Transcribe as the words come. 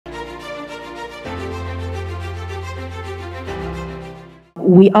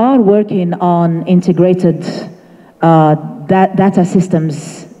We are working on integrated data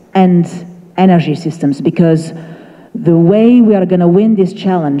systems and energy systems, because the way we are going to win this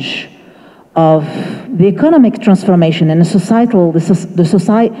challenge of the economic transformation and the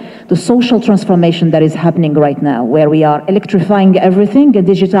social transformation that is happening right now, where we are electrifying everything and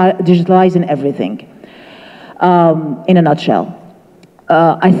digitalizing everything. In a nutshell,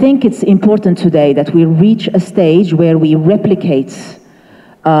 I think it's important today that we reach a stage where we replicate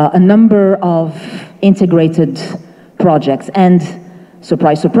a number of integrated projects, and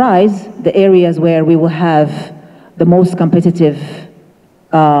surprise, surprise, the areas where we will have the most competitive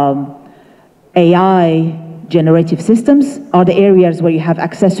AI generative systems are the areas where you have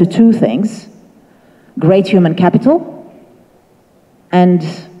access to two things: great human capital and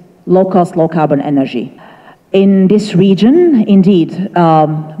low-cost, low-carbon energy. In this region, indeed,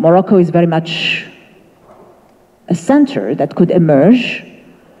 Morocco is very much a center that could emerge,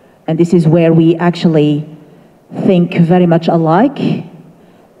 and this is where we actually think very much alike,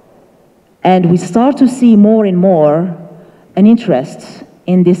 and we start to see more and more an interest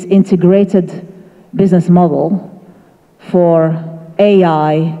in this integrated business model for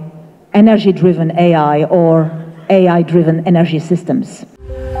AI, energy-driven AI, or AI-driven energy systems.